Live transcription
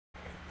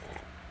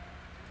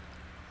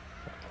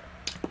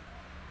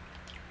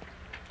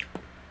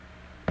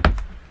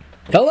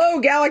Hello,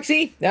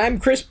 Galaxy! I'm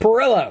Chris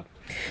Pirillo.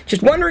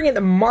 Just wondering at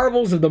the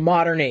marvels of the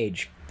modern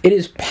age. It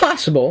is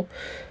possible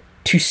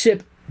to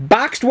sip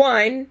boxed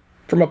wine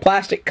from a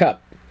plastic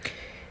cup.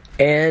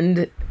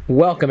 And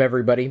welcome,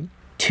 everybody,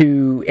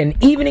 to an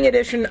evening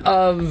edition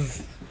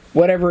of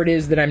whatever it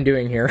is that I'm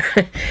doing here.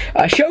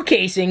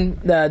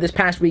 Showcasing this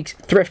past week's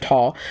thrift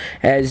haul.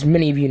 As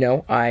many of you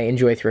know, I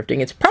enjoy thrifting.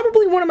 It's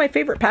probably one of my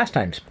favorite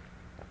pastimes.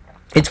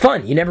 It's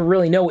fun. You never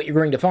really know what you're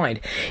going to find.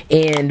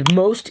 And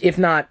most, if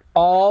not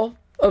all,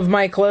 of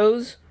my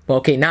clothes, well,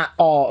 okay, not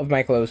all of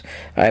my clothes,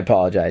 I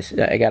apologize.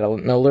 I got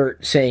an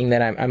alert saying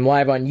that I'm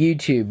live on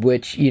YouTube,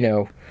 which, you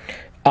know,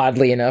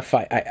 oddly enough,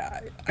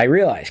 I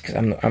realize, because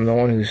I'm the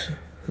one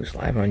who's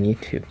live on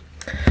YouTube.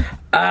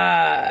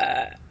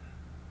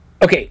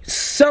 Okay,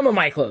 some of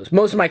my clothes,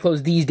 most of my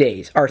clothes these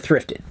days are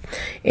thrifted.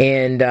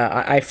 And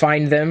I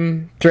find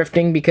them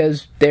thrifting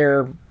because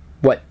they're,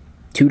 what,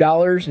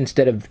 $2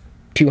 instead of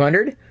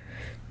 $200?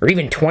 Or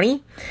even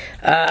 $20?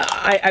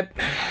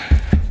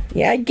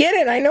 Yeah, I get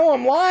it. I know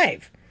I'm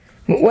live.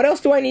 What else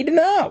do I need to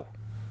know?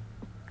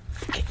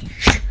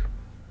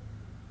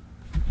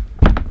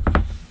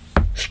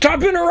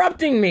 Stop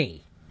interrupting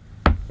me!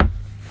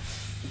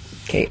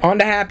 Okay, on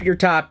to happier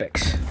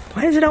topics.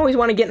 Why does it always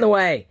want to get in the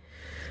way?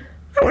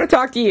 I want to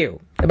talk to you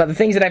about the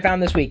things that I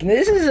found this week. And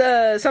this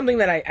is something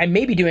that I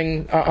may be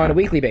doing on a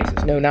weekly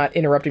basis. No, not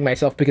interrupting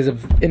myself because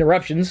of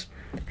interruptions.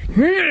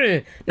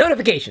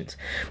 Notifications.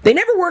 They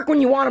never work when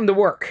you want them to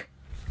work.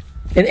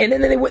 And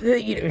then they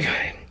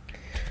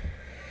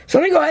so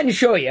let me go ahead and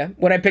show you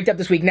what I picked up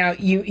this week. Now,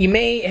 you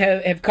may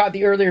have caught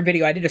the earlier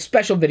video. I did a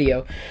special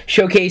video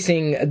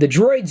showcasing the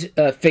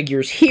droids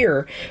figures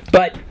here,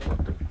 but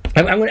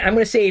I'm going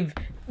to save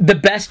the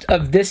best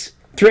of this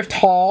thrift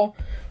haul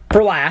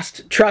for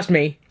last. Trust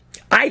me.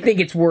 I think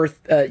it's worth,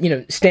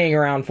 staying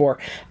around for.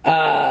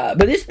 But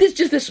this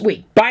just this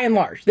week, by and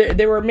large.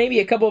 There were maybe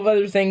a couple of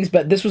other things,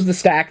 but this was the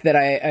stack that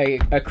I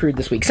accrued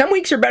this week. Some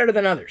weeks are better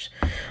than others.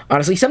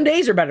 Honestly, some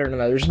days are better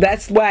than others.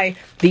 That's why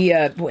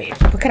the, wait,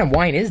 what kind of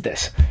wine is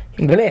this?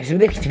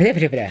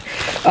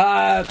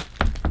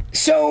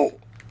 So,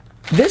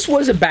 this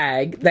was a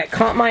bag that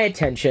caught my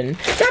attention,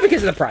 not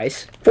because of the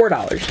price,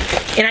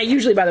 $4. And I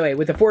usually, by the way,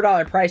 with a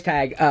 $4 price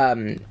tag,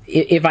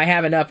 if I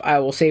have enough, I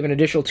will save an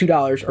additional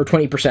 $2 or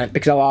 20%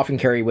 because I'll often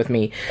carry with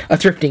me a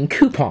thrifting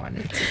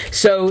coupon.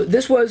 So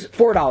this was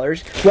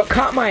 $4. What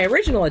caught my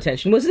original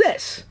attention was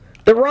this,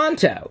 the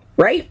Ronto,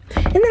 right?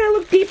 And then I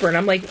looked deeper and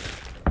I'm like,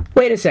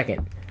 wait a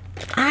second.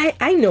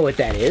 I know what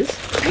that is.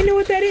 I know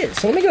what that is.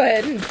 So let me go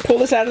ahead and pull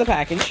this out of the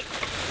package.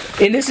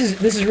 And this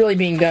is really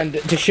being done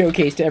to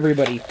showcase to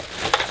everybody,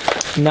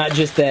 not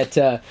just that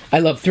I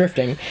love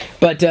thrifting,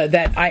 but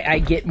that I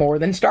get more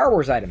than Star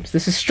Wars items.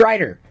 This is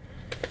Strider.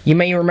 You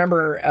may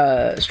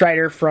remember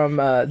Strider from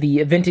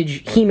the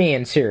vintage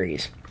He-Man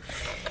series.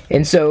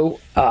 And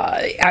so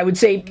I would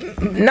say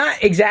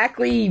not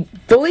exactly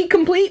fully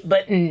complete,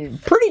 but in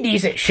pretty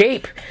decent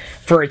shape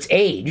for its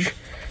age.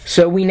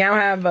 So we now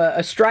have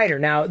a Strider.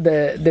 Now,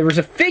 there was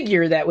a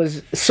figure that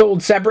was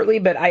sold separately,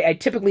 but I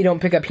typically don't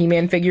pick up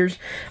He-Man figures.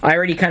 I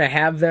already kind of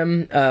have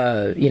them,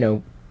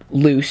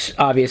 loose,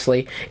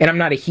 obviously. And I'm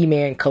not a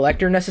He-Man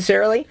collector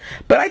necessarily.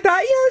 But I thought,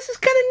 this is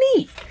kind of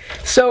neat.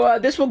 So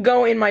this will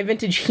go in my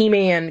vintage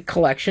He-Man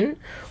collection.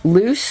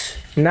 Loose,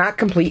 not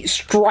complete,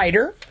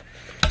 Strider.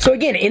 So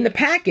again, in the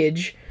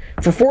package,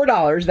 for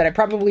 $4 that I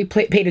probably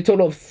paid a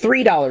total of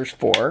 $3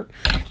 for.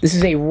 This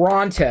is a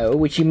Ronto,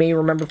 which you may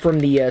remember from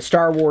the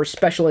Star Wars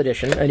Special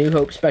Edition, A New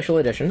Hope Special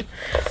Edition.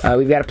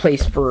 We've got a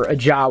place for a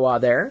Jawa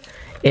there,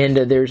 and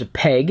there's a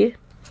peg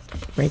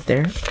right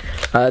there.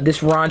 This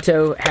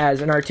Ronto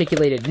has an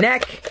articulated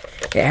neck,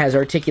 it has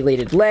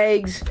articulated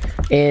legs,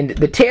 and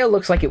the tail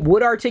looks like it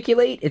would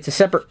articulate. It's a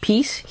separate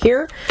piece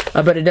here,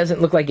 but it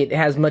doesn't look like it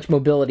has much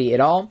mobility at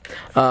all.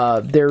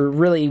 There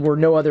really were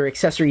no other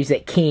accessories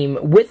that came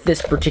with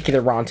this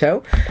particular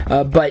Ronto,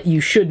 but you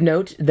should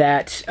note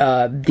that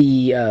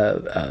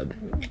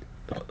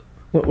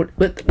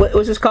what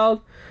was this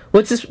called?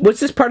 What's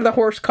this part of the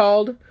horse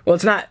called? Well,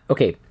 it's not,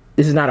 okay,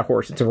 this is not a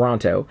horse, it's a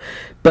Ronto.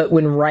 But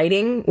when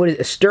riding, what is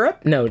it, a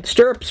stirrup? No,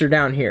 stirrups are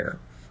down here.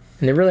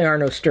 And there really are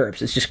no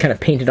stirrups. It's just kind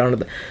of painted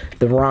onto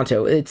the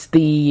Ronto. It's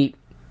the,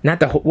 not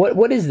the,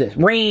 what is this?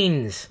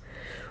 Reins.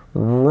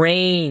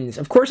 Reins.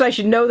 Of course I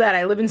should know that.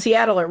 I live in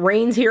Seattle. It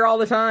rains here all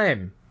the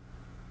time.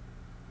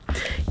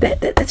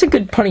 That's a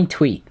good punny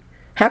tweet.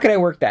 How could I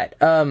work that?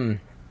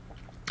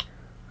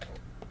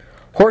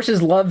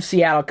 Horses love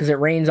Seattle because it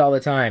rains all the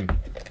time.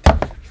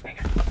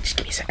 Just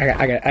give me a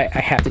second. I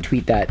have to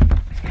tweet that.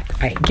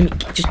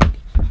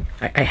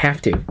 I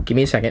have to. Give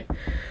me a second.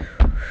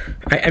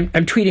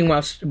 I'm tweeting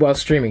while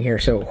streaming here.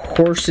 So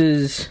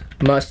horses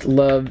must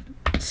love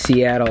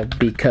Seattle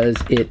because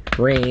it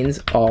rains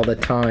all the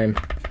time.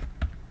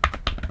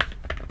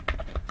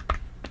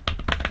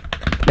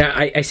 Now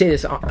I say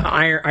this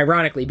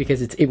ironically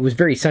because it was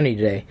very sunny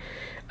today.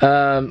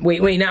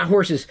 Wait, not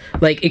horses.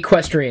 Like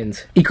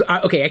equestrians.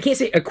 Okay, I can't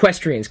say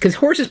equestrians because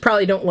horses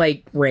probably don't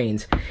like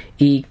rains.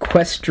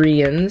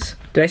 Equestrians.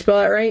 Did I spell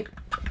that right?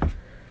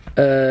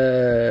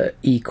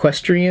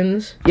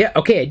 Equestrians. Yeah,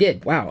 okay, I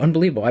did. Wow,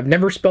 unbelievable. I've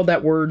never spelled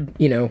that word,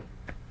 you know,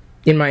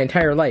 in my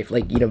entire life.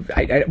 Like, you know,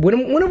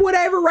 when would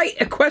I ever write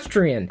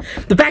equestrian?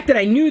 The fact that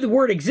I knew the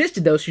word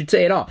existed, though, should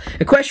say it all.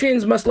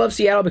 Equestrians must love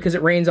Seattle because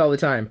it rains all the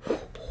time.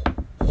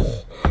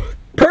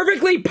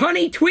 Perfectly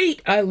punny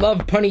tweet. I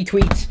love punny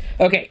tweets.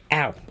 Okay,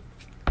 ow.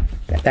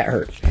 That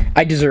hurt.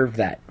 I deserved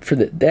that.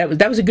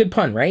 That was a good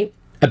pun, right?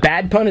 A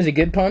bad pun is a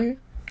good pun?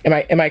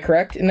 Am I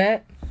correct in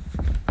that?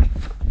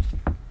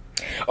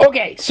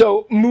 Okay,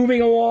 so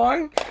moving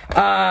along,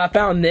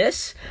 found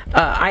this.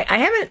 I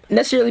haven't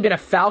necessarily been a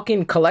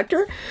Falcon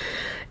collector,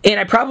 and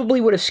I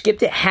probably would have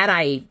skipped it had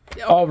I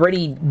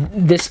already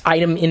this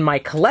item in my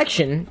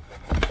collection,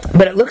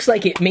 but it looks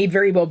like it may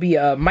very well be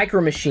a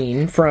Micro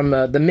Machine from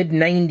the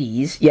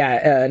mid-90s.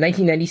 Yeah,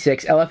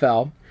 1996,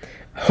 LFL.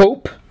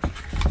 Hope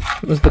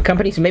was the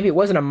company, so maybe it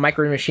wasn't a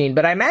Micro Machine,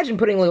 but I imagine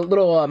putting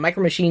little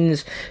Micro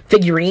Machines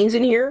figurines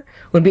in here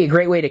would be a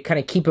great way to kind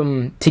of keep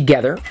them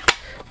together.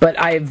 But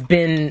I've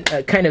been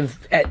kind of,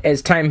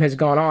 as time has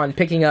gone on,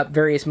 picking up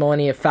various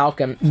Millennium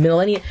Falcons?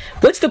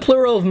 What's the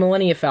plural of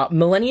Millennium Falcon?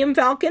 Millennium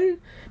Falcon?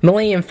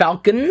 Millennium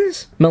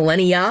Falcons?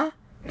 Millennia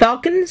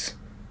Falcons?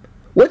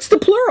 What's the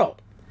plural?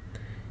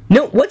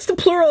 No, what's the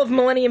plural of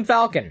Millennium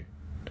Falcon?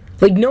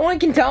 Like, no one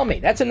can tell me.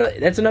 That's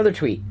another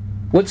tweet.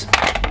 What's... Just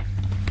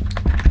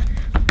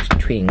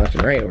tweeting left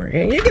and right over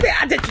here.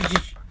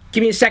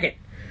 Give me a second.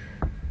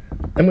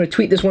 I'm going to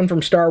tweet this one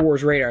from Star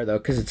Wars Radar, though,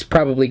 because it's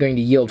probably going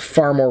to yield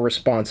far more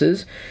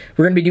responses.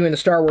 We're going to be doing the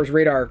Star Wars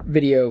Radar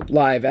video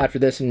live after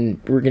this, and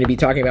we're going to be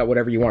talking about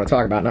whatever you want to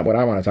talk about, not what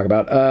I want to talk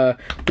about.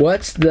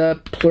 What's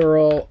the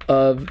plural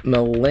of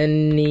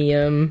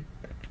Millennium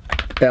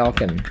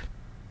Falcon?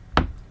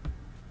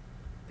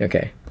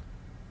 Okay.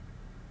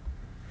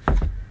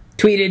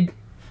 Tweeted.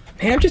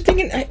 Hey, I'm just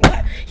thinking,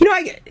 you know,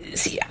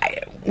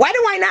 why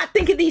do I not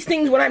think of these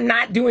things when I'm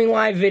not doing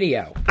live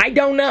video? I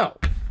don't know.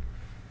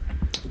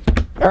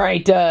 All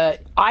right,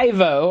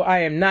 Ivo, I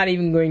am not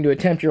even going to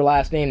attempt your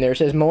last name there. It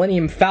says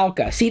Millennium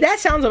Falca. See, that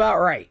sounds about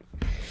right.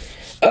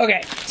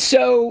 Okay,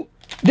 so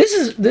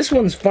this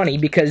one's funny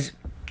because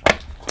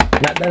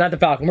not the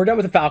Falcon. We're done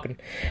with the Falcon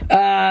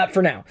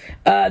for now.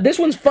 This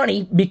one's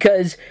funny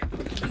because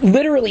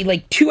literally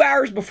like 2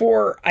 hours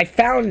before I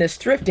found this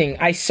thrifting,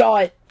 I saw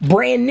it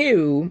brand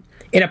new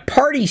in a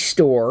party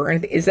store.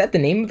 Is that the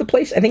name of the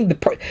place? I think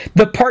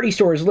the party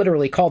store is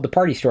literally called the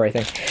party store, I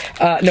think.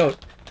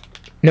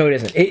 No, it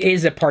isn't. It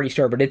is a party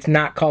store, but it's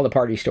not called a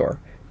party store.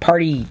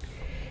 Party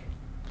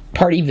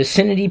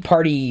vicinity,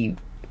 party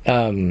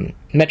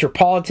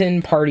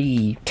metropolitan,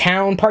 party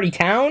town, party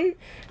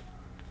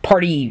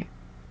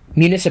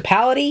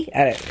municipality.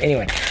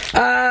 Anyway,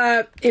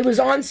 it was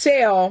on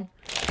sale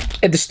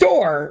at the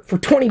store for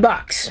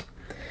 $20.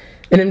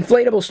 An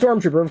inflatable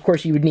stormtrooper. Of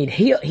course, you would need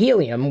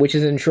helium, which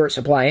is in short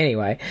supply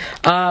anyway.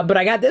 But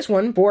I got this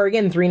one for,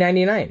 again,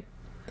 $3.99.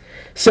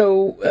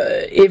 So,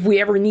 if we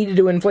ever needed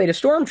to inflate a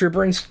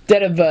stormtrooper,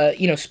 instead of,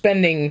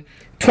 spending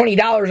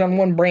 $20 on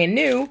one brand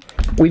new,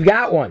 we've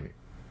got one.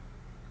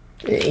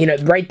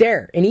 Right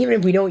there. And even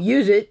if we don't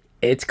use it,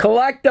 it's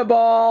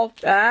collectible.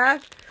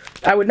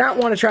 I would not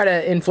want to try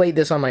to inflate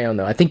this on my own,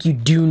 though. I think you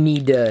do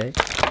need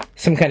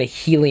some kind of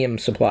helium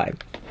supply.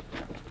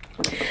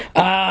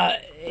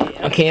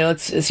 Okay,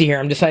 let's see here.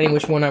 I'm deciding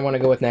which one I want to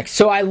go with next.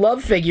 So I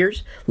love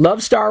figures,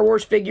 love Star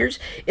Wars figures.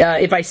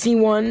 If I see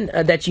one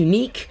that's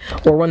unique,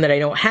 or one that I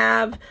don't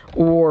have,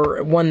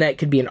 or one that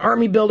could be an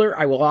army builder,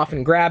 I will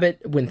often grab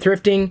it when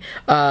thrifting.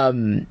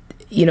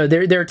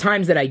 There are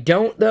times that I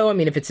don't, though. I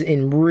mean, if it's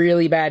in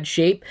really bad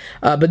shape.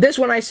 But this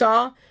one I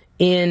saw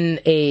in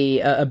a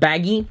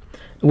baggie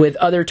with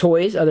other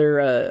toys,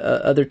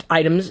 other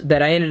items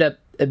that I ended up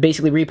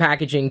basically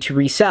repackaging to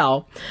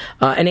resell.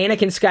 An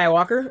Anakin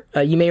Skywalker,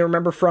 you may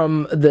remember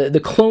from the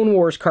Clone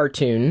Wars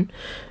cartoon.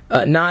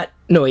 Was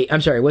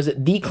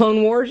it The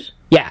Clone Wars?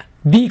 Yeah,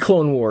 The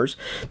Clone Wars.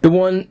 The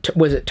one,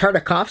 was it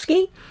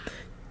Tartakovsky?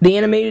 The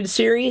animated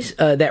series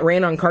that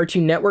ran on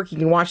Cartoon Network. You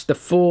can watch the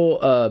full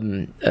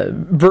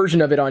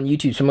version of it on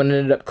YouTube. Someone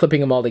ended up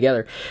clipping them all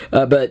together.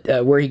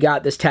 But where he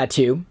got this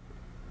tattoo.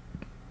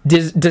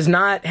 Does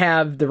not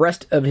have the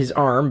rest of his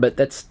arm, but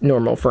that's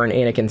normal for an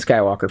Anakin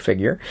Skywalker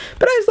figure.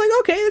 But I was like,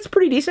 okay, that's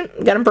pretty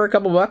decent. Got him for a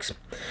couple bucks.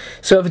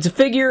 So if it's a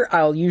figure,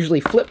 I'll usually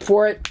flip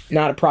for it.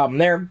 Not a problem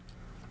there.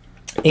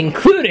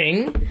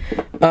 Including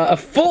a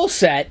full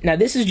set. Now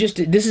this is just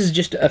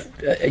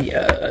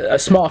a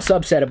small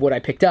subset of what I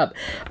picked up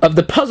of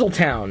the Puzzle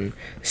Town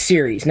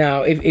series.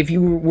 Now, if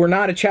you were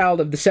not a child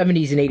of the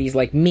 70s and 80s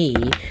like me,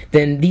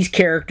 then these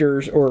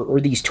characters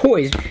or these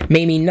toys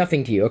may mean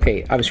nothing to you.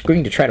 Okay, I was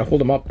going to try to hold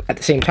them up at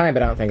the same time,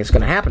 but I don't think it's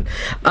going to happen.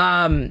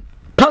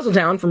 Puzzle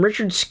Town from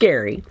Richard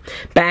Scarry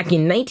back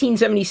in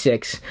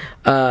 1976.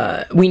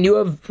 We knew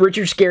of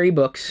Richard Scarry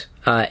books.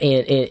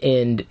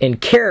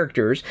 And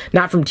characters,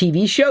 not from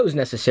TV shows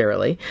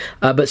necessarily,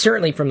 but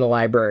certainly from the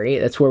library.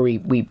 That's where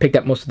we picked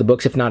up most of the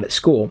books, if not at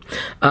school.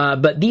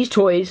 But these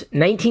toys,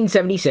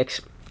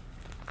 1976,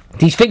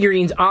 These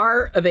figurines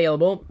are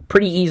available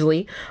pretty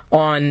easily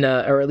on,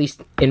 or at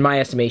least in my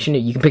estimation,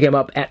 you can pick them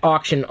up at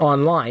auction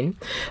online.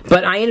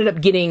 But I ended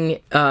up getting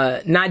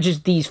not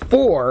just these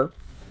 4,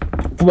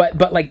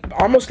 but like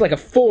almost like a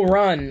full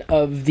run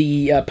of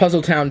the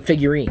Puzzle Town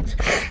figurines,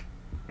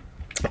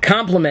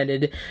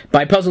 complemented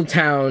by Puzzle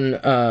Town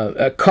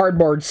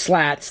cardboard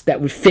slats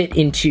that would fit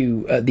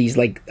into these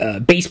like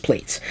base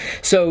plates.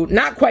 So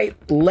not quite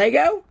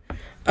Lego.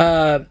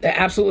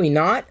 Absolutely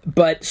not,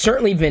 but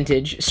certainly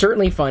vintage,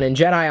 certainly fun, and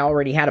Jedi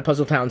already had a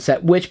Puzzle Town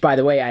set, which, by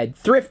the way, I had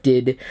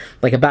thrifted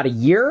like about a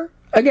year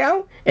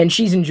ago, and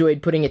she's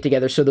enjoyed putting it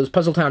together, so those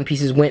Puzzle Town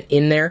pieces went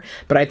in there,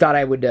 but I thought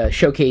I would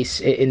showcase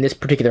in this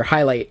particular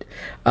highlight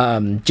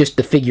just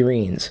the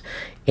figurines.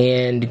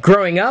 And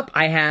growing up,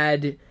 I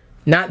had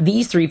not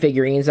these 3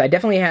 figurines. I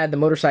definitely had the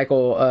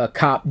motorcycle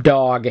cop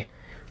dog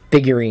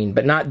figurine,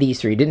 but not these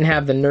 3. Didn't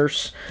have the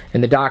nurse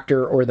and the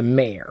doctor or the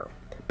mayor.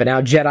 But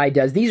now Jedi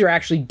does. These are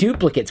actually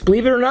duplicates.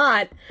 Believe it or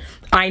not,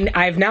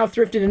 I've now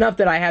thrifted enough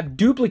that I have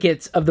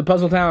duplicates of the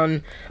Puzzle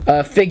Town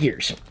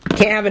figures.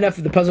 Can't have enough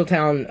of the Puzzle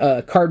Town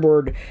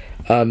cardboard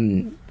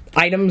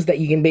items that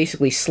you can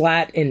basically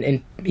slat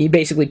and you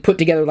basically put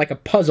together like a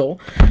puzzle.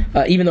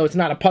 Even though it's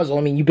not a puzzle,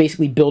 I mean, you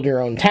basically build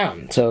your own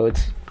town. So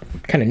it's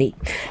kind of neat.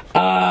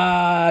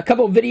 A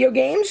couple of video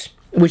games,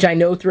 which I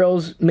know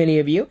thrills many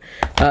of you.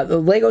 The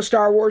Lego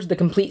Star Wars The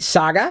Complete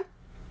Saga.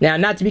 Now,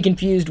 not to be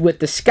confused with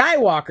the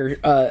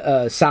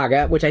Skywalker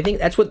saga, which I think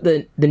that's what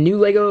the new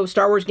Lego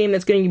Star Wars game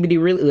that's going to be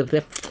really...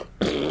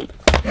 Give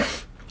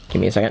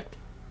me a second.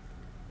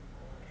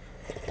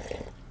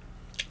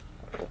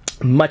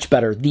 Much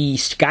better. The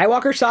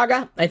Skywalker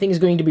saga, I think, is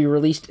going to be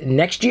released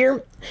next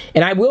year,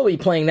 and I will be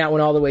playing that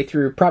one all the way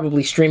through,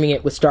 probably streaming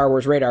it with Star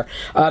Wars Radar.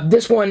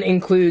 This one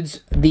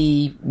includes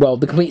the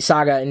complete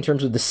saga in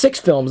terms of the 6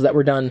 films that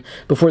were done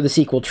before the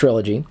sequel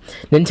trilogy.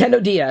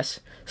 Nintendo DS...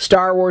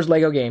 Star Wars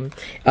Lego game,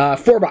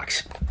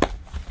 $4.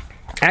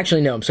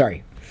 Actually, no, I'm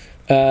sorry.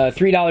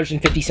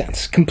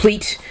 $3.50.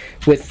 Complete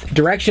with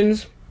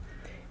directions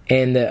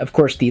and, of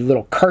course, the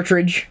little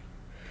cartridge.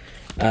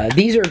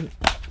 These are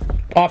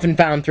often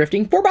found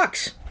thrifting.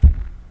 $4.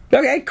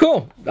 Okay,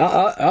 cool.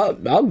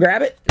 I'll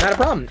grab it. Not a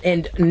problem.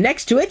 And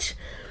next to it,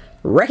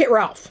 Wreck-It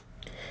Ralph.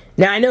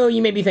 Now, I know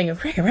you may be thinking,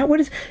 Wreck-It Ralph, what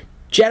is...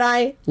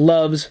 Jedi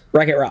loves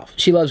Wreck-It Ralph.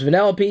 She loves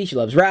Vanellope, she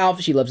loves Ralph,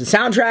 she loves the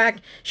soundtrack,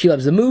 she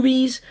loves the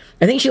movies.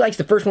 I think she likes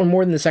the first one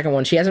more than the second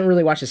one. She hasn't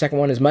really watched the second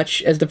one as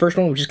much as the first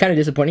one, which is kind of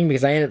disappointing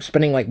because I ended up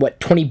spending like, what,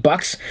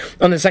 $20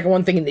 on the second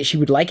one thinking that she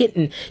would like it.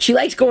 And she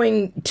likes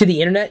going to the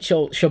internet.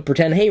 She'll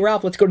pretend, hey,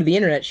 Ralph, let's go to the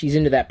internet. She's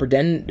into that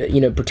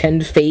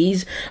pretend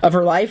phase of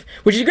her life,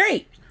 which is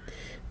great.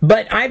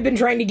 But I've been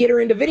trying to get her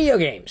into video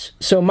games.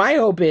 So my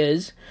hope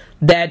is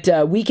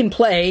that we can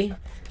play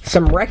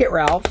some Wreck-It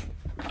Ralph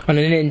on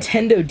a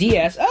Nintendo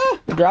DS.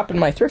 I'm dropping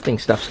my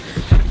thrifting stuff.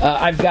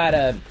 I've got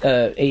a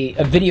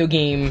video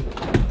game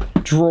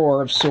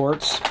drawer of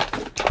sorts,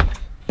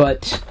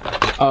 but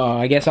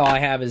I guess all I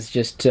have is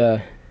just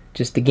the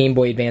Game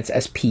Boy Advance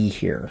SP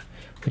here,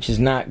 which is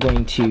not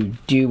going to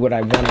do what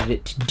I wanted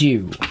it to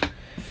do.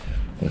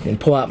 I can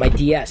pull out my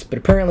DS, but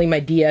apparently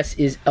my DS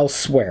is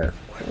elsewhere.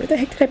 Where the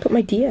heck did I put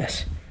my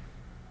DS?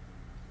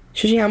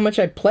 Shows you how much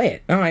I play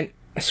it. Oh, I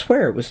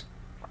swear it was.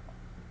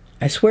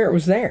 I swear it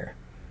was there.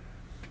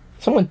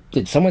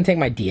 Did someone take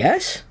my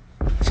DS?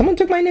 Someone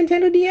took my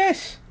Nintendo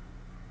DS.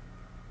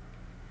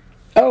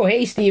 Oh,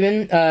 hey,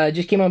 Steven.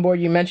 Just came on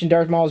board. You mentioned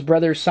Darth Maul's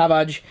brother,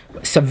 Savage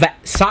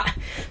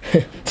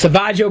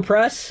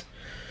Opress.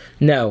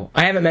 No,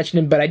 I haven't mentioned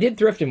him, but I did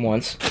thrift him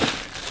once.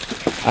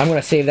 I'm going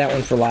to save that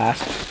one for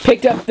last.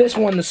 Picked up this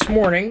one this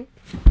morning.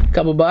 A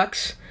couple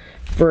bucks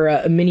for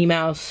a Minnie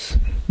Mouse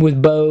with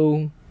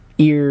bow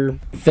ear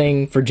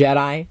thing for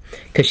Jedi.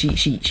 Because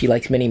she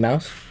likes Minnie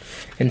Mouse.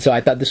 And so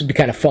I thought this would be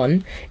kind of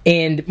fun.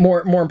 And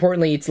more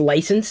importantly, it's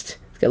licensed.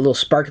 It's got little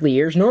sparkly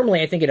ears. Normally,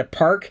 I think at a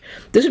park,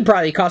 this would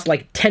probably cost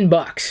like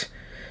 $10.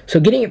 So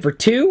getting it for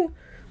 $2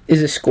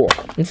 is a score.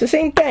 It's the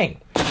same thing.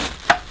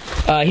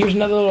 Here's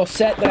another little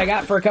set that I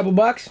got for a couple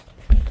bucks.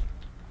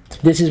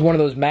 This is one of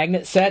those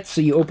magnet sets.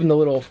 So you open the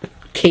little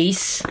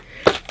case.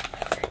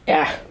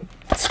 Yeah.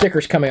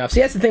 Stickers coming off. See,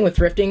 that's the thing with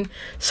thrifting.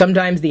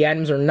 Sometimes the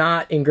items are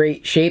not in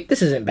great shape.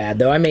 This isn't bad,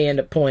 though. I may end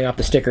up pulling off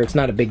the sticker. It's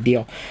not a big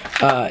deal.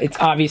 It's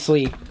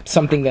obviously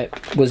something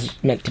that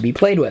was meant to be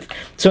played with.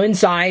 So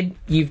inside,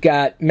 you've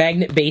got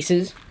magnet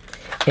bases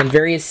and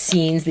various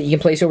scenes that you can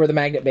place over the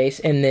magnet base,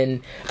 and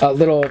then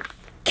little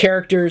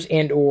characters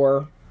and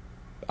or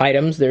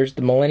items. There's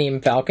the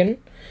Millennium Falcon,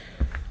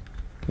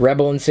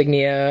 Rebel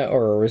insignia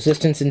or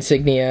Resistance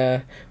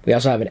insignia. We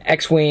also have an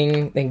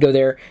X-Wing. They can go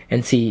there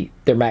and see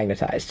they're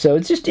magnetized. So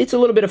it's a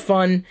little bit of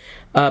fun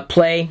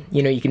play.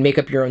 You know, you can make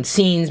up your own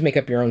scenes, make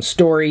up your own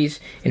stories,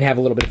 and have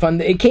a little bit of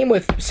fun. It came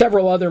with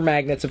several other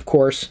magnets, of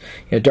course.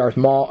 You know, Darth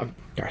Maul,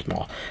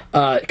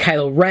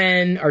 Kylo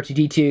Ren,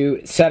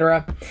 R2-D2,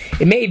 etc.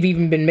 It may have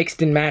even been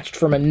mixed and matched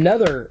from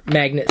another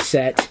magnet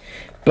set.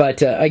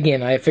 But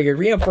again, I figured,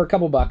 for a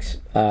couple bucks,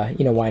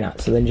 why not?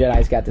 So then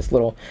Jedi's got this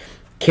little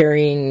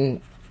carrying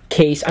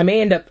case. I may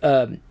end up,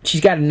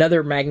 she's got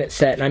another magnet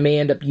set, and I may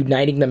end up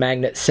uniting the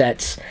magnet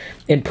sets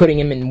and putting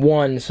them in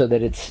one so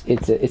that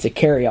it's a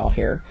carry-all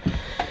here.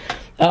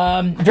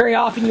 Very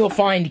often you'll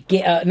find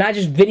not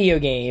just video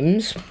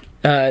games,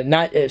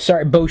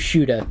 sorry, Bo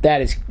Shuda.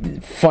 That is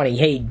funny.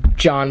 Hey,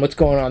 John, what's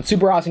going on?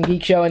 Super Awesome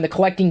Geek Show and the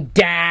Collecting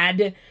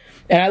Dad.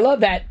 And I love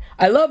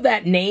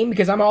that name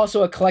because I'm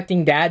also a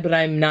collecting dad, but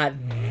I'm not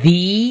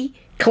the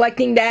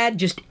collecting dad,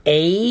 just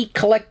a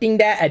collecting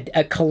dad,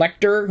 a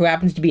collector who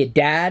happens to be a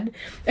dad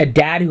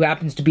who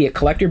happens to be a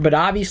collector, but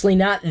obviously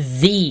not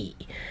the.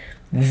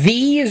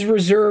 The is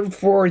reserved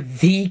for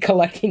the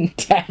collecting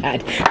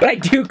dad, but I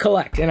do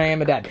collect, and I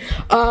am a dad.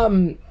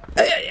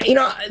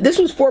 This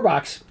was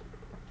 $4.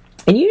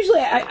 And usually,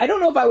 I don't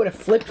know if I would have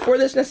flipped for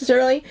this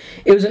necessarily.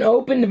 It was an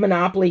opened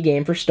Monopoly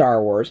game for Star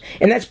Wars,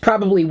 and that's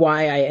probably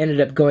why I ended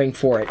up going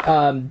for it.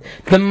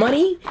 The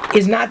money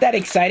is not that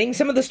exciting.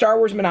 Some of the Star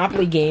Wars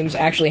Monopoly games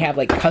actually have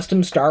like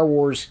custom Star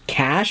Wars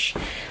cash,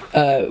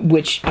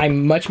 which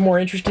I'm much more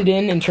interested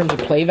in terms of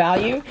play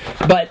value.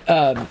 But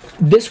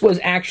this was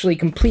actually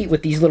complete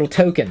with these little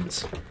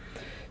tokens.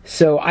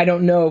 So I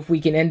don't know if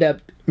we can end up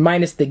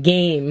minus the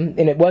game,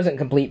 and it wasn't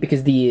complete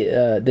because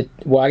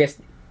I guess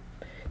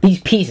these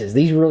pieces,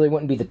 these really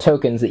wouldn't be the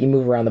tokens that you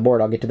move around the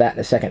board. I'll get to that in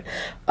a second.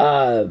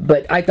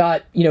 But I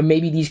thought,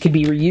 maybe these could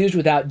be reused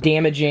without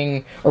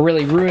damaging or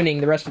really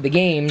ruining the rest of the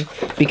game,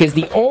 because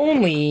the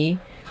only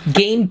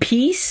game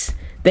piece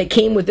that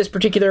came with this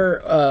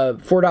particular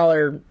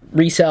 $4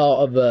 resale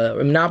of a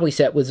Monopoly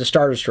set was a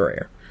Star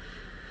Destroyer.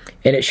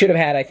 And it should have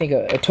had, I think,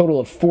 a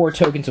total of 4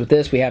 tokens with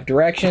this. We have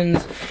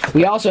directions.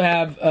 We also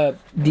have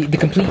the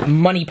complete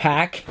money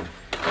pack.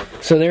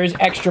 So there is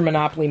extra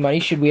Monopoly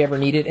money, should we ever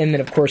need it. And then,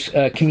 of course,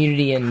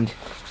 community and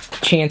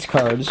chance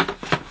cards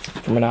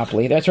for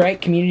Monopoly. That's right,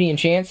 community and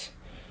chance.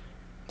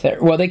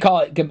 Well, they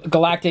call it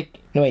galactic...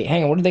 No, wait,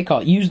 hang on. What do they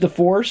call it? Use the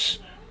Force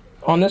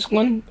on this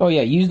one? Oh,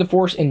 yeah, use the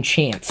Force and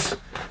chance.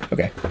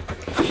 Okay.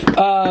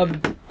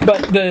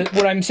 But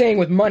what I'm saying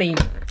with money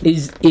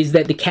is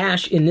that the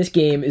cash in this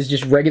game is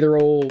just regular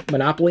old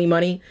Monopoly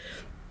money.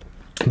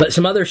 But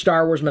some other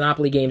Star Wars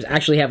Monopoly games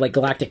actually have like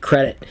galactic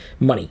credit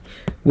money,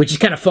 which is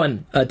kind of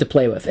fun to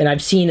play with. And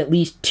I've seen at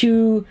least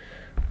 2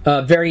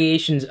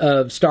 variations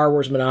of Star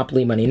Wars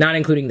Monopoly money, not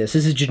including this.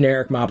 This is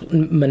generic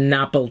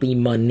Monopoly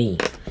money.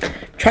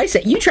 Try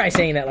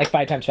saying that like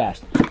 5 times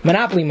fast.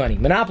 Monopoly money,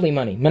 Monopoly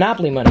money,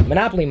 Monopoly money,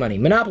 Monopoly money,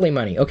 Monopoly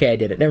money. Okay, I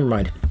did it. Never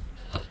mind.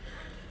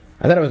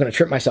 I thought I was going to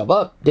trip myself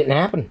up. Didn't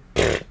happen.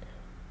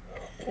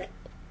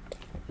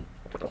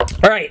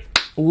 All right.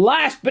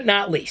 Last but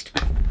not least.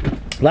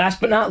 Give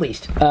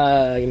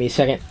me a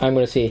second. I'm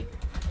going to see.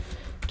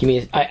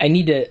 I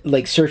need to,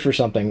 like, search for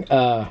something.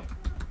 I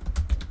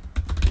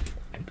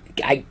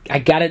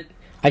gotta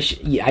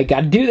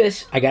do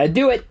this. I gotta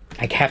do it.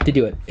 I have to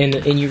do it. And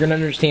you're going to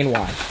understand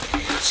why.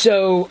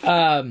 So,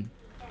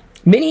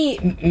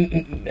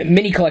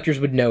 many collectors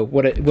would know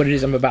what it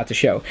is I'm about to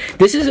show.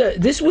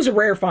 This was a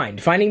rare find.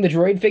 Finding the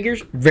droid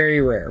figures, very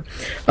rare.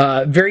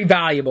 Very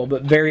valuable,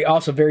 but very,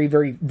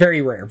 very,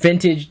 very rare.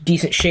 Vintage,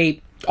 decent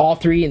shape. All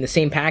 3 in the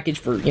same package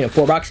for,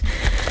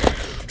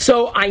 $4.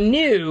 So I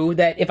knew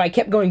that if I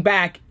kept going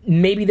back,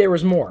 maybe there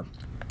was more.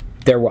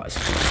 There was.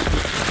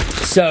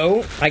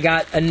 So I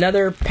got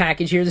another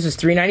package here. This is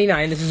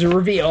 $3.99. This is a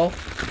reveal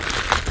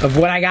of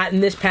what I got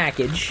in this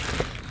package.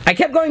 I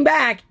kept going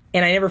back,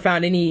 and I never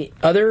found any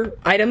other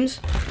items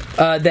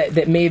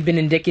that may have been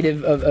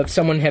indicative of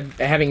someone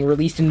having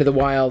released into the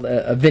wild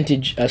a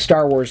vintage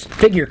Star Wars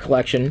figure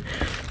collection.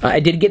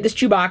 I did get this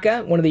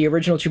Chewbacca, one of the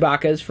original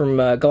Chewbaccas from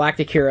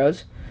Galactic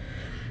Heroes,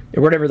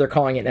 or whatever they're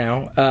calling it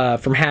now,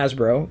 from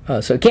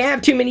Hasbro. So can't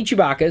have too many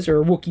Chewbaccas,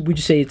 or a Wookiee. Would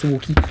you say it's a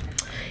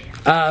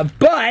Wookiee?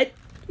 But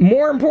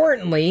more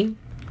importantly,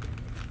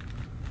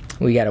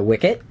 we got a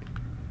Wicket,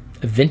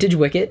 a vintage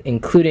Wicket,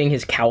 including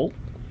his cowl.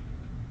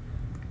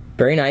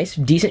 Very nice.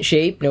 Decent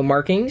shape. No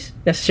markings,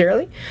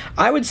 necessarily.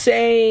 I would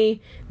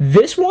say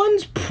this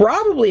one's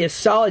probably a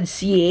solid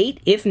C8,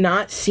 if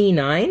not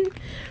C9.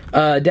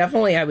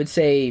 Definitely, I would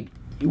say,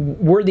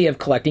 worthy of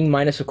collecting,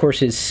 minus, of course,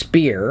 his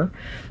spear.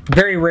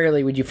 Very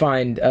rarely would you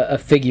find a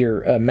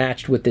figure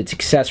matched with its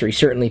accessory,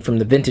 certainly from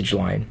the vintage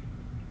line.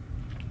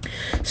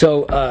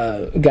 So,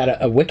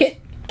 got a Wicket.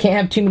 Can't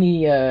have too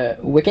many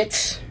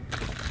Wickets.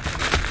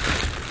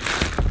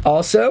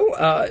 Also,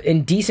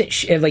 in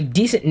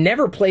decent,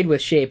 never played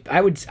with shape. I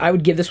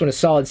would give this one a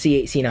solid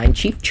C8, C9.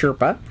 Chief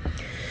Chirpa.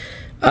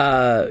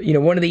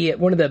 One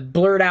of the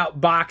blurred out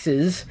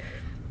boxes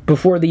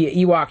before the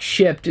Ewok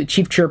shipped.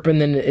 Chief Chirpa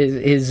and then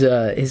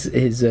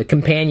his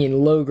companion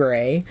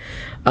Logray.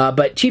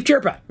 But Chief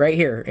Chirpa right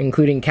here,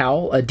 including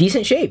cowl, a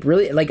decent shape.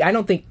 Really, like I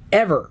don't think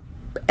ever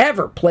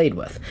played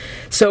with.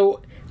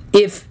 So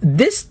if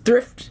this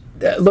thrift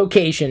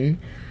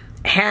location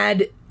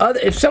had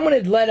if someone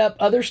had let up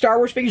other Star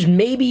Wars figures,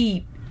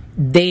 maybe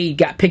they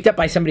got picked up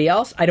by somebody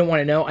else. I don't want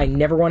to know. I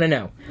never want to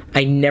know.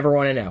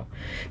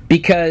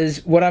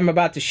 Because what I'm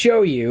about to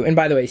show you, and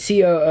by the way,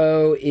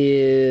 COO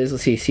is,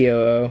 let's see,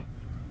 COO,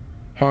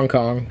 Hong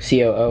Kong,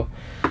 COO.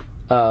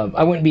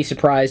 I wouldn't be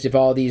surprised if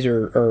all these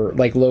are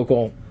like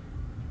local,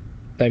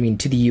 I mean,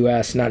 to the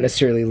U.S., not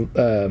necessarily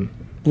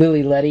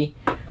Lily Letty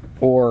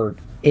or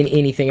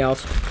anything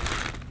else.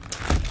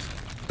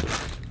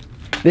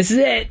 This is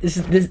it. This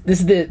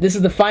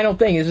is the final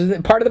thing. This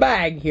is part of the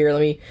bag. Here,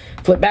 let me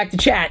flip back to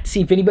chat,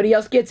 see if anybody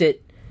else gets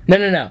it.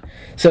 No.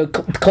 So,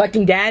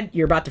 collecting dad,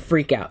 you're about to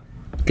freak out.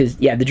 Because,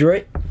 yeah, the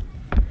droid,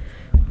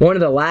 one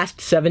of the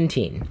last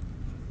 17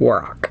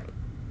 Warrock.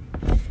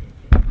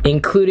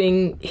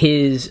 Including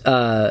his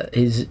I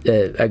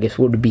guess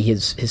what would be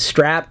his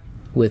strap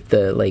with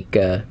the, like,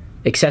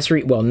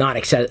 accessory. Well, not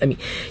accessory. I mean,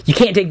 you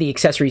can't take the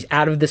accessories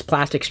out of this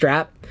plastic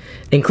strap.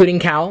 Including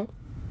cowl.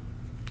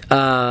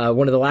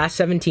 One of the last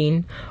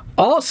 17.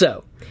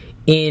 Also,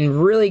 in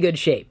really good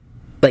shape.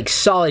 Like,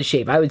 solid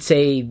shape. I would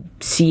say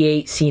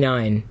C8,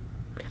 C9.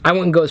 I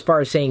wouldn't go as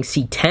far as saying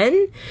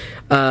C10.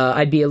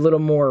 I'd be a little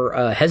more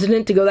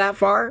hesitant to go that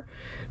far.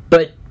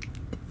 But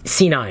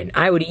C9.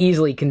 I would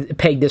easily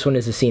peg this one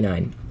as a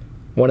C9.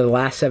 One of the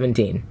last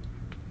 17.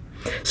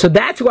 So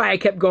that's why I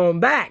kept going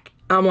back.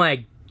 I'm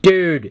like,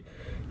 dude.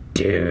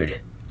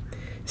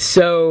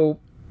 So,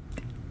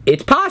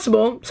 it's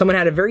possible someone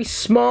had a very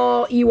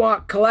small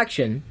Ewok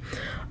collection.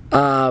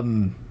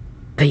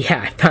 But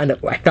yeah, I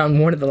found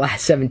one of the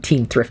last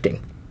 17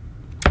 thrifting.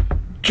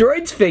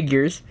 Droids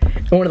figures,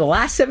 and one of the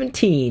last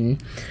 17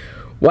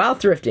 while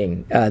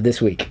thrifting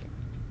this week.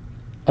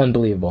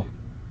 Unbelievable.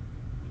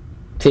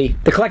 See,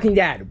 the collecting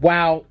dad.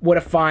 Wow, what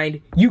a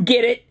find. You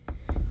get it.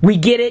 We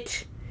get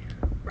it.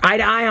 Eye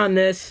to eye on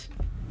this.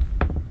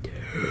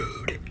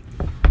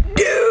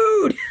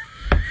 Dude!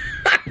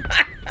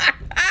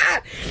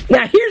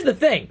 Now, here's the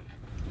thing.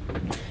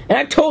 And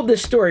I've told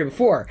this story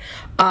before.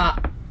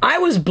 I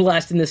was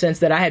blessed in the sense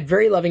that I had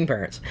very loving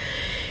parents.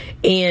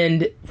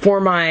 And for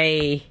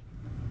my...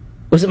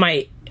 Was it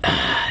my...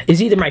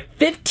 is either my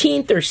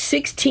 15th or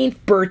 16th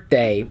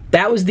birthday,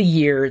 that was the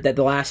year that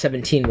the last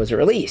 17 was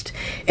released.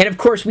 And of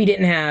course, we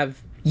didn't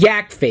have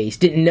Yak Face,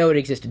 didn't know it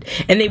existed.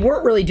 And they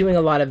weren't really doing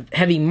a lot of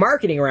heavy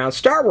marketing around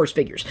Star Wars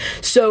figures.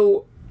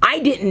 So I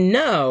didn't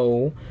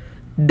know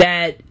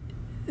that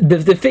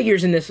the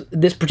figures in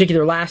this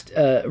particular last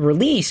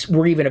release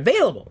were even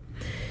available.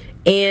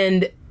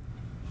 And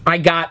I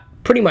got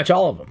pretty much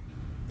all of them.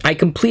 I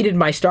completed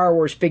my Star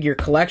Wars figure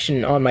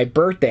collection on my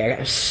birthday. I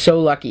was so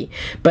lucky.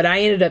 But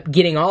I ended up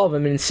getting all of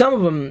them, and some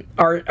of them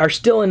are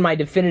still in my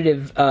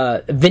definitive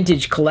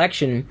vintage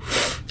collection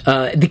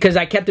because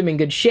I kept them in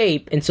good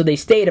shape, and so they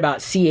stayed about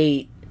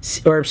C8,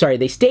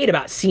 they stayed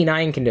about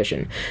C9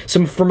 condition.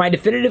 So for my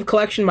definitive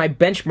collection, my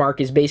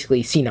benchmark is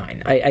basically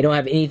C9. I don't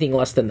have anything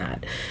less than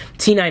that.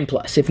 C9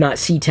 plus, if not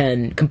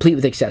C10, complete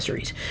with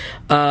accessories.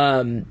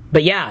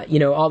 But yeah,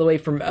 all the way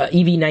from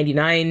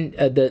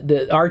EV99,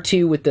 the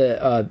R2 with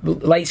the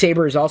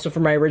lightsaber is also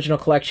from my original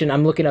collection.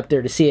 I'm looking up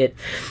there to see it.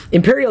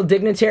 Imperial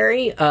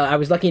Dignitary, I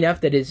was lucky enough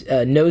that his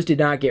nose did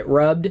not get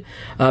rubbed.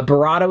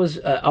 Barada was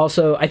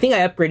also, I think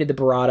I upgraded the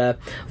Barada.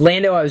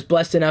 Lando, I was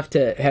blessed enough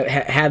to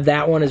have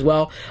that one as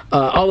well.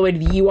 All the way to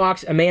the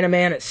Ewoks, a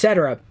Man,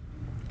 etc.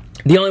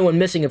 The only one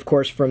missing, of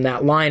course, from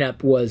that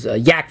lineup was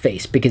Yak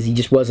Face, because he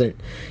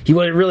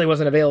really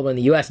wasn't available in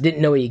the U.S.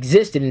 Didn't know he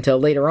existed until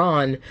later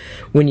on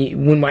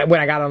when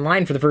I got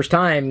online for the first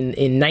time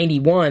in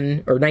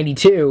 91 or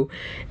 92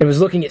 and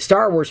was looking at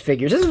Star Wars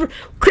figures.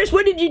 Chris,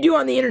 what did you do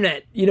on the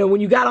internet, when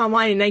you got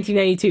online in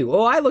 1992?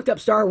 Oh, I looked up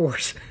Star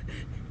Wars.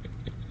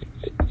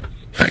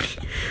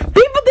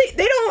 People,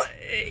 they don't,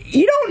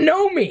 you don't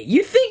know me.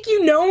 You think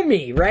you know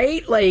me,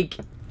 right? Like,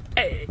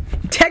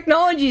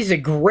 technology is a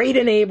great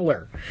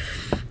enabler.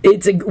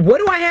 What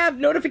do I have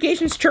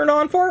notifications turned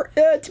on for?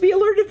 To be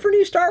alerted for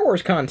new Star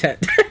Wars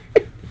content.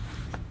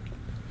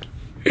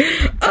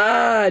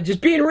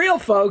 Just being real,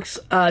 folks.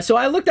 So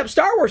I looked up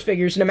Star Wars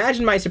figures, and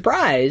imagine my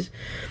surprise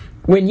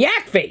when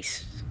Yak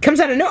Face comes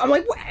out of nowhere. I'm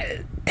like,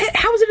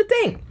 how is it a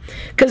thing?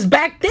 Because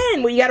back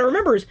then, what you got to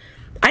remember is,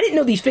 I didn't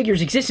know these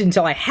figures existed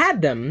until I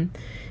had them,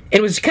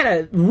 and was kind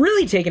of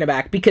really taken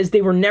aback because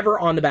they were never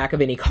on the back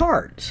of any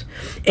cards.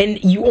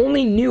 And you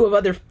only knew of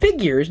other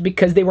figures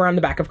because they were on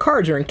the back of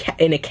cards or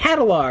in a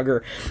catalog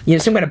or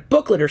some kind of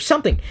booklet or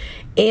something.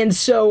 And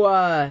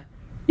so,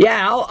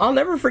 yeah, I'll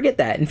never forget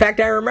that. In fact,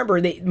 I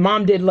remember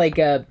Mom did like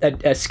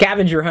a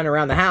scavenger hunt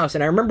around the house,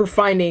 and I remember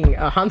finding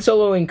Han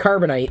Solo in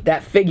Carbonite,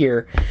 that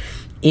figure,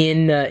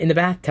 in the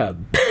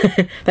bathtub.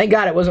 Thank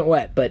God it wasn't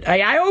wet, but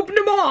I opened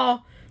them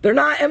all. They're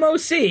not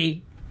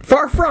MOC.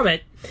 Far from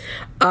it.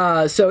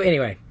 So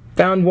anyway,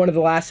 found one of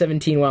the last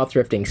 17 while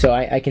thrifting. So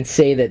I can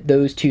say that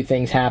those two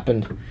things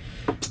happened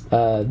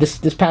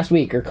this past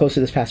week, or close to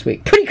this past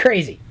week. Pretty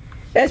crazy.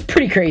 That's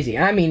pretty crazy.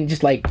 I mean,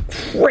 just like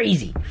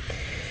crazy.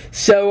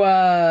 So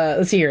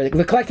let's see here.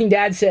 The collecting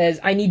dad says,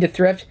 I need to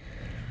thrift.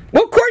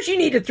 Well, of course you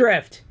need to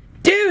thrift.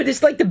 Dude,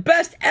 it's like the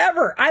best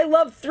ever. I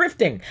love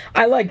thrifting.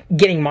 I like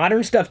getting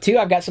modern stuff too.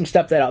 I've got some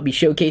stuff that I'll be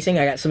showcasing.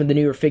 I got some of the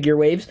newer figure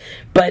waves.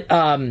 But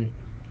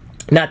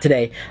not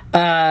today.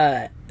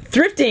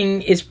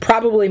 Thrifting is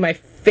probably my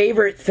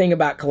favorite thing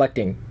about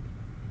collecting.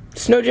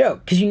 It's no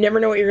joke, because you never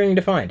know what you're going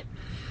to find.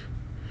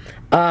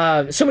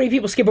 So many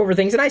people skip over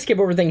things, and I skip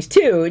over things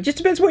too. It just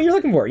depends what you're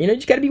looking for. You know,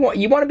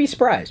 you want to be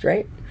surprised,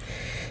 right?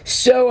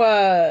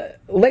 So,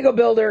 Lego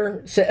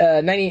Builder,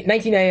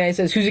 1999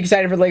 says, who's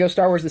excited for Lego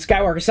Star Wars The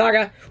Skywalker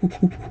Saga?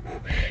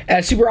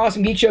 Super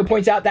Awesome Geek Show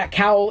points out that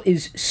cowl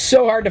is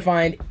so hard to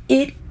find.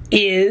 It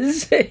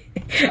is.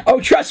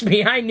 Oh, trust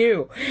me, I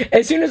knew.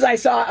 As soon as I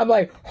saw it, I'm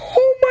like,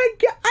 oh my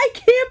God, I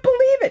can't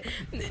believe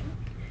it.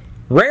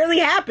 Rarely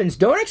happens.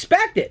 Don't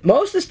expect it.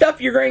 Most of the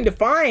stuff you're going to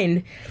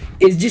find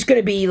is just going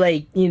to be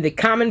like, you know, the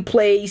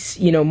commonplace,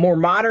 you know, more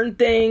modern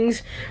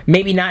things.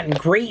 Maybe not in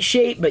great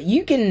shape, but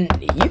you can.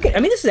 I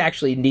mean, this is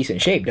actually in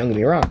decent shape. Don't get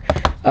me wrong.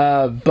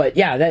 But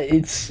yeah,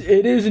 it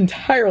is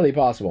entirely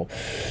possible.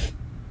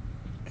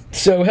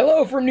 So,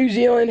 hello from New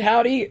Zealand,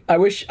 howdy. I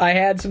wish I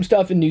had some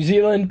stuff in New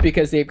Zealand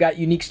because they've got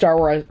unique Star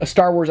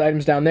Wars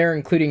items down there,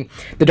 including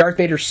the Darth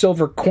Vader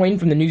silver coin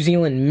from the New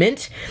Zealand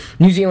Mint.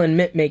 New Zealand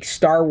Mint makes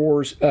Star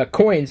Wars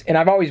coins, and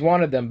I've always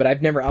wanted them, but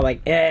I'm like,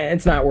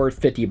 it's not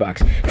worth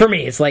 $50. For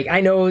me, it's like,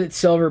 I know it's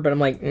silver, but I'm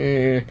like,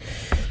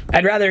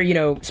 I'd rather, you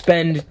know,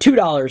 spend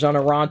 $2 on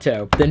a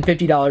Ronto than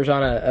 $50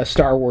 on a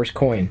Star Wars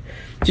coin.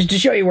 Just to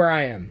show you where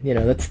I am, you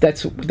know,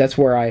 that's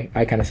where I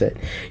kind of sit.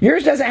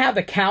 Yours doesn't have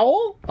the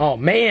cowl? Oh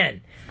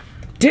man,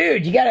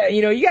 dude, you gotta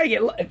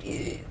get.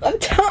 I'm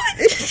telling.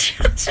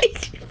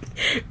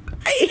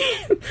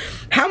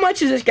 How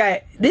much is this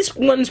guy? This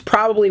one's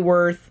probably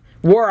worth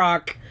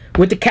Warrock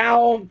with the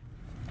cowl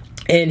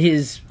and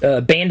his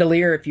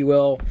bandolier, if you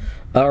will,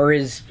 or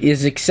his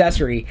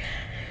accessory.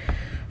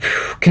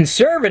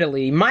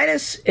 Conservatively,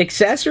 minus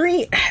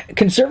accessory,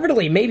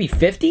 conservatively maybe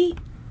 $50,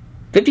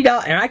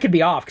 and I could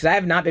be off because I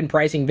have not been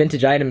pricing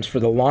vintage items for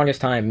the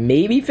longest time.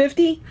 Maybe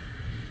 50,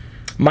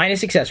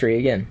 minus accessory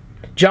again.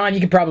 John,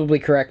 you could probably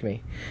correct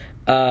me,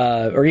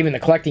 or even the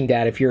collecting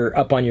dad if you're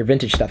up on your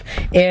vintage stuff.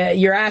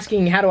 You're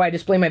asking how do I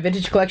display my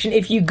vintage collection?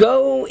 If you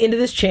go into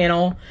this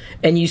channel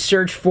and you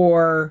search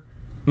for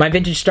my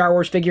vintage Star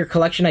Wars figure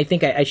collection, I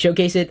think I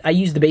showcase it. I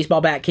use the baseball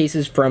bat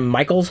cases from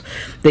Michaels.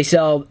 They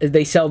sell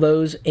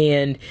those,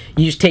 and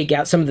you just take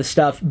out some of the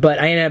stuff. But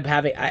I ended up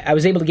having I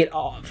was able to get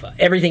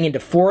everything into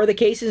 4 of the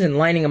cases and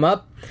lining them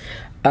up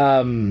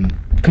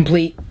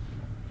complete.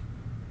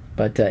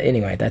 But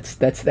anyway,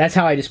 that's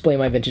how I display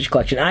my vintage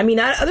collection. I mean,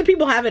 other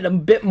people have it a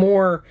bit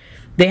more.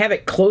 They have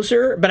it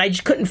closer, but I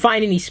just couldn't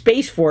find any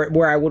space for it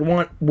where I would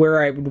want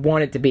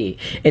it to be.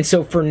 And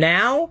so for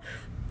now,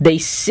 they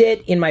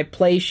sit in my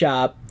play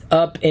shop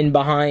up and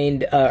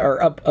behind,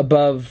 or up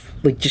above,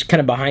 like just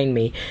kind of behind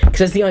me, because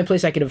that's the only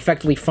place I could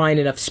effectively find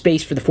enough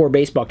space for the 4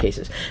 baseball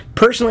cases.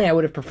 Personally, I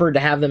would have preferred to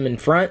have them in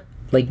front,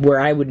 like where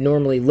I would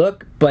normally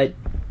look, but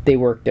they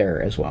work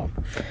there as well.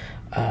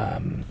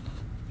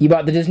 You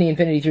bought the Disney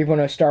Infinity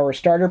 3.0 Star Wars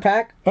Starter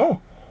Pack?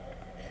 Oh.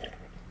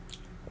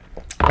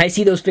 I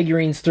see those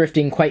figurines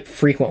thrifting quite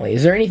frequently.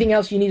 Is there anything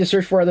else you need to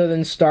search for other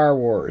than Star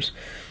Wars?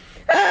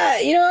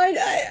 You know,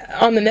 I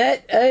on the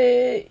net,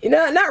 you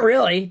know, not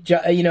really.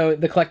 You know,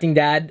 the collecting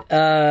dad.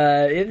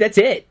 That's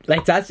it.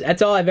 Like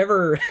that's all I've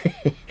ever.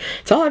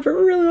 That's all I've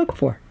ever really looked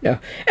for. No.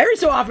 Every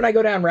so often I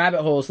go down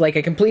rabbit holes. Like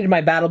I completed my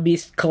Battle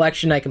Beast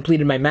collection. I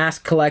completed my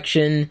mask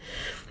collection.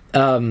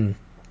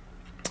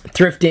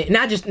 Thrifting,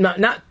 not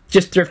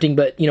just thrifting,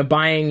 but you know,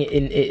 buying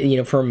you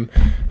know, from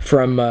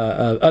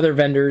other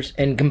vendors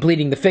and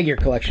completing the figure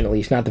collection at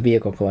least, not the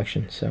vehicle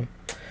collection. So.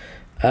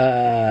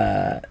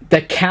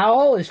 The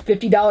cowl is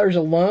 $50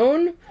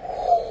 alone.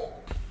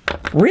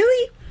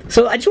 Really?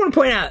 So I just want to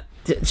point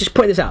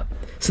this out.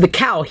 So the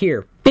cowl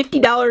here,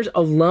 $50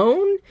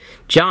 alone.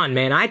 John,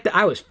 man,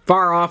 I was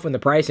far off on the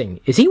pricing.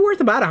 Is he worth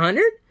about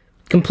 $100?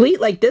 Complete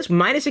like this,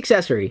 minus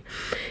accessory.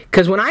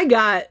 Because when I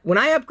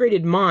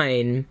upgraded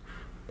mine,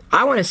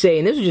 I want to say,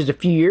 and this was just a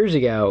few years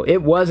ago,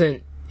 it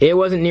wasn't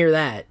near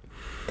that.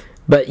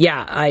 But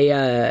yeah,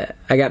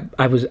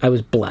 I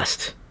was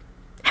blessed.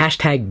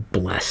 Hashtag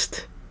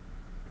blessed.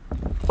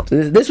 So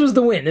this was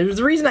the win. There's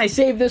a reason I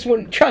saved this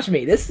one. Trust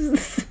me, there's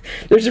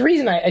a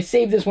reason I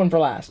saved this one for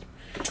last.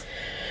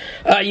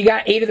 You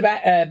got 8 of the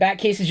back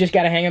cases, just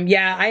got to hang them.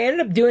 Yeah, I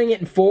ended up doing it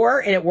in 4,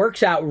 and it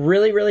works out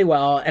really, really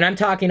well. And I'm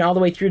talking all the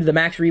way through to the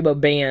Max Rebo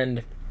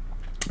band,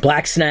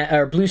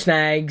 blue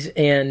snags,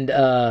 and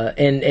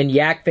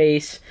yak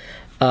face.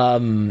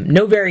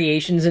 No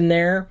variations in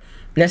there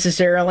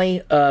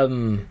necessarily.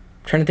 Trying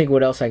to think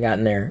what else I got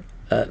in there.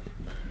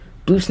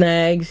 Blue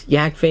snags,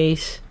 yak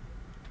face,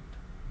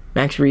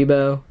 Max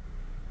Rebo.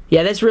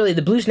 Yeah, that's really,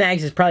 the blue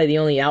snags is probably the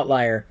only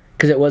outlier,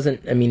 because it was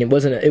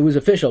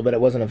official, but it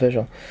wasn't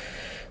official.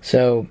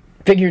 So,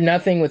 figured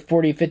nothing with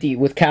 40, 50,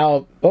 with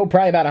Cal,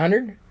 probably about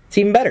 100. It's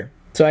even better.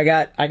 So I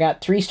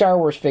got 3 Star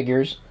Wars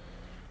figures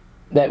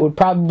that would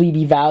probably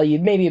be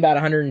valued maybe about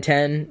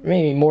 110,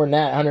 maybe more than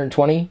that,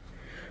 120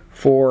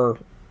 for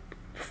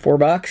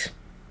 $4.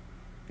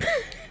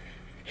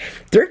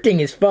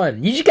 Thrifting is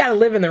fun. You just gotta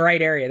live in the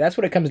right area. That's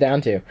what it comes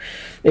down to.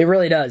 It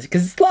really does,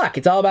 because it's luck.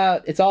 It's all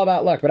about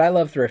luck. But I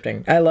love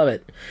thrifting. I love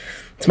it.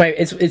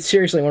 It's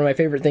seriously one of my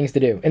favorite things to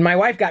do. And my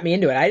wife got me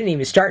into it. I didn't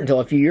even start until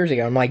a few years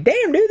ago. I'm like,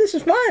 damn, dude, this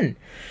is fun.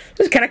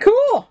 This is kind of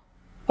cool.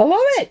 I love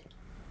it.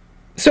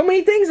 So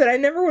many things that I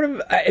never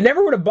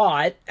would have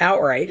bought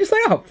outright. Just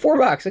like, oh,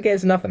 $4. Okay,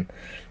 it's nothing.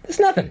 It's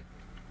nothing.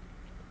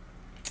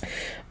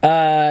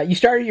 You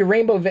started your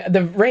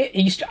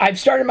I've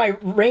started my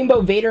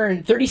Rainbow Vader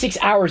in 36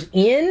 hours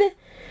in.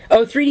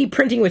 Oh, 3D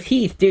printing with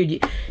Heath,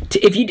 dude.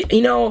 If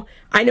you know,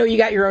 I know you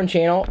got your own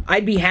channel.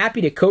 I'd be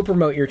happy to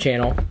co-promote your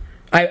channel.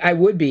 I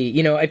would be.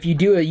 You know, if you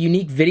do a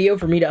unique video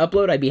for me to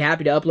upload, I'd be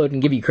happy to upload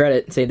and give you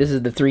credit and say this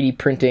is the 3D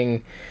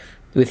printing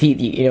with Heath.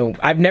 You know,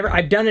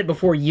 I've done it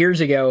before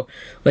years ago.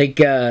 Like,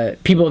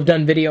 people have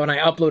done video and I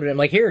uploaded it. I'm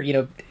like, here, you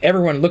know,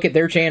 everyone look at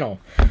their channel.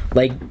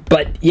 Like,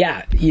 but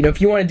yeah, you know,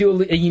 if you want to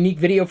do a unique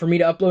video for me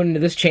to upload into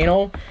this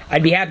channel,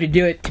 I'd be happy to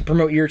do it to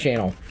promote your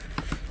channel.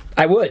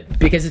 I would,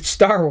 because it's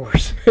Star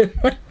Wars.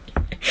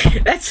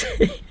 That's...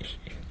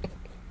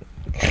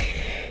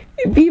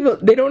 People,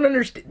 they don't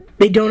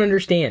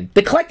understand.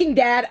 The collecting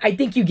dad, I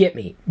think you get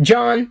me.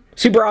 John,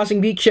 Super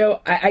Awesome Geek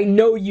Show, I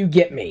know you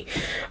get me.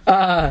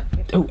 Oh,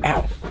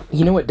 ow.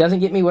 You know what doesn't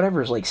get me?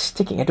 Whatever is like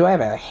sticking. Do I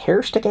have a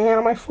hair sticking out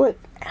of my foot?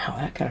 Ow,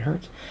 that kind of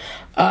hurts.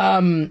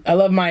 I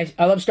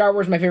love Star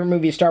Wars. My favorite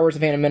movie is Star Wars: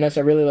 The Phantom Menace.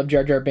 I really love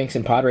Jar Jar Binks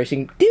and pod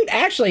racing. Dude,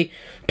 actually,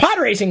 pod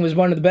racing was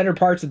one of the better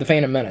parts of The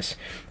Phantom Menace.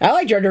 I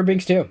like Jar Jar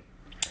Binks too.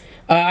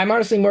 I'm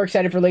honestly more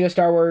excited for LEGO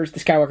Star Wars: The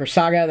Skywalker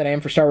Saga than I am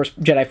for Star Wars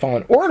Jedi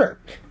Fallen Order.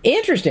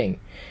 Interesting.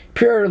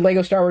 Pre-order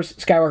LEGO Star Wars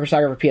Skywalker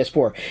Saga for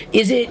PS4.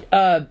 Is it,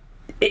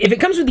 if it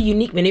comes with a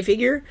unique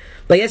minifigure,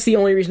 like that's the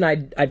only reason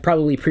I'd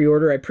probably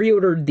pre-order. I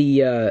pre-ordered the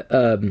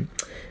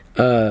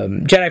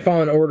Jedi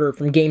Fallen Order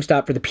from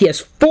GameStop for the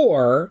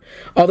PS4,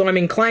 although I'm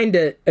inclined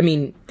to, I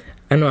mean,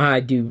 I don't know how I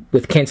do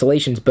with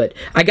cancellations, but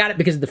I got it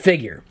because of the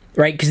figure,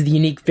 right? Because of the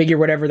unique figure,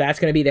 whatever that's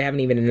going to be. They haven't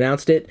even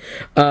announced it.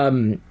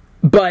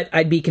 But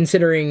I'd be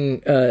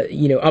considering,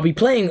 you know, I'll be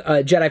playing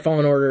Jedi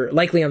Fallen Order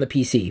likely on the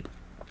PC.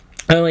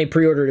 I only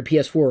pre-ordered a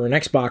PS4 or an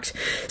Xbox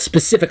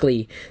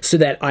specifically so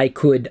that I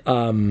could,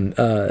 so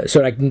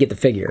that I can get the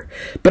figure.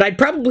 But I'd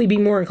probably be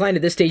more inclined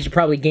at this stage to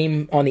probably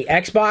game on the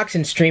Xbox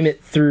and stream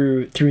it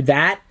through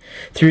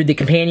the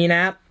companion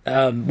app,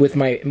 with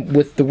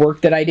the work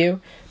that I do.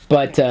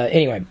 But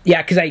anyway,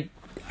 yeah, because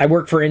I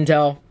work for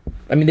Intel.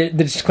 I mean, the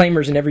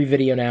disclaimers in every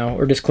video now,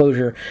 or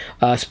disclosure,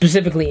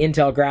 specifically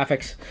Intel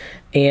graphics,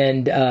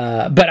 and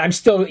but I'm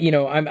still, you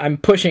know, I'm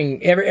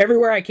pushing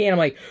everywhere I can. I'm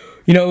like,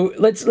 you know,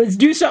 let's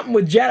do something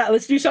with Jedi,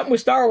 let's do something with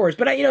Star Wars.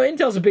 But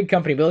Intel's a big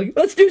company, but like,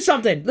 let's do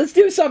something.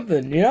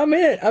 You know, I'm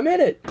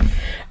in it.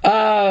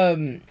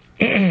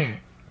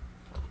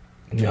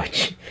 No,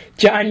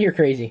 John, you're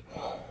crazy.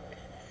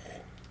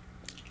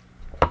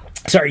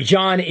 Sorry,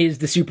 John is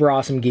the Super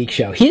Awesome Geek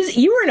Show.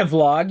 You were in a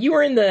vlog. You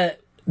were in the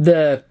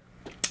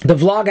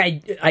vlog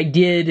I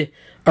did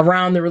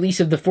around the release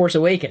of The Force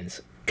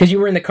Awakens, because you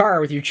were in the car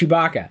with your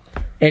Chewbacca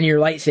and your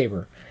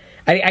lightsaber.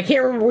 I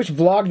can't remember which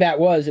vlog that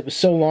was. It was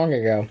so long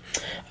ago.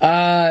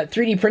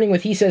 3D printing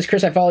with, he says,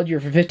 Chris, I followed you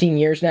for 15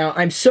 years now.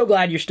 I'm so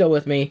glad you're still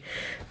with me.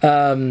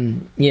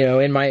 You know,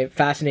 in my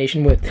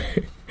fascination with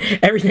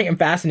everything I'm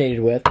fascinated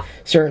with,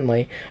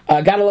 certainly.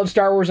 Gotta love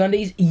Star Wars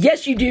undies.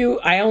 Yes, you do.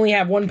 I only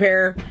have one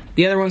pair.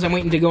 The other ones I'm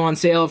waiting to go on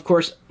sale. Of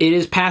course, it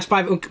is past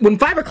 5. When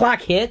 5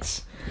 o'clock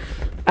hits,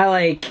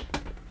 I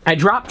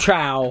drop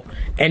trowel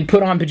and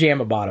put on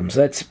pajama bottoms.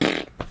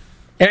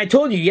 And I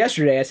told you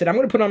yesterday, I said, I'm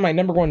going to put on my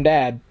number one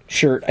dad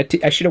shirt.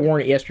 I should have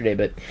worn it yesterday,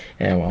 but,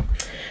 yeah, well.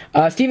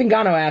 Stephen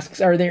Gano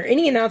asks, are there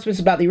any announcements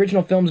about the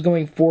original films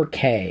going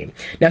 4K?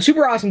 Now,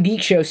 Super Awesome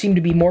Geek Show seemed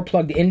to be more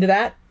plugged into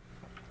that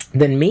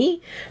than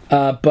me.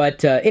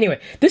 But anyway,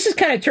 this has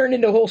kind of turned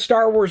into a whole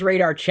Star Wars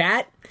Radar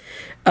chat,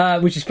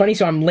 which is funny,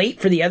 so I'm late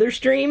for the other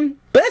stream.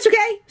 But that's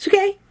okay. It's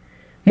okay.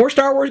 More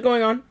Star Wars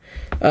going on.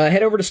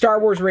 Head over to Star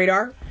Wars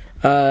Radar.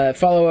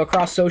 Follow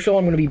Across Social.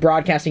 I'm going to be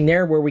broadcasting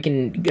there where we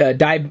can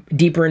dive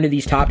deeper into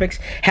these topics.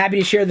 Happy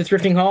to share the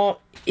thrifting haul.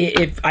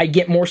 If I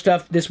get more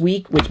stuff this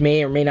week, which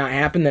may or may not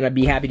happen, then I'd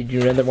be happy to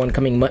do another one this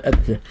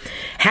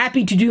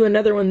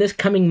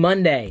coming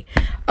Monday.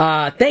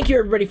 Thank you,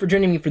 everybody, for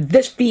joining me for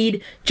this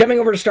feed. Jumping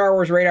over to Star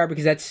Wars Radar,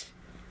 because that's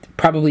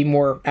probably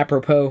more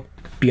apropos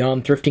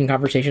beyond thrifting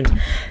conversations.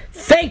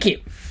 Thank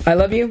you. I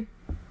love you.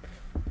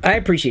 I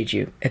appreciate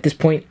you. At this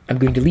point, I'm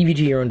going to leave you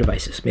to your own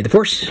devices. May the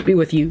Force be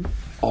with you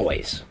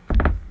always.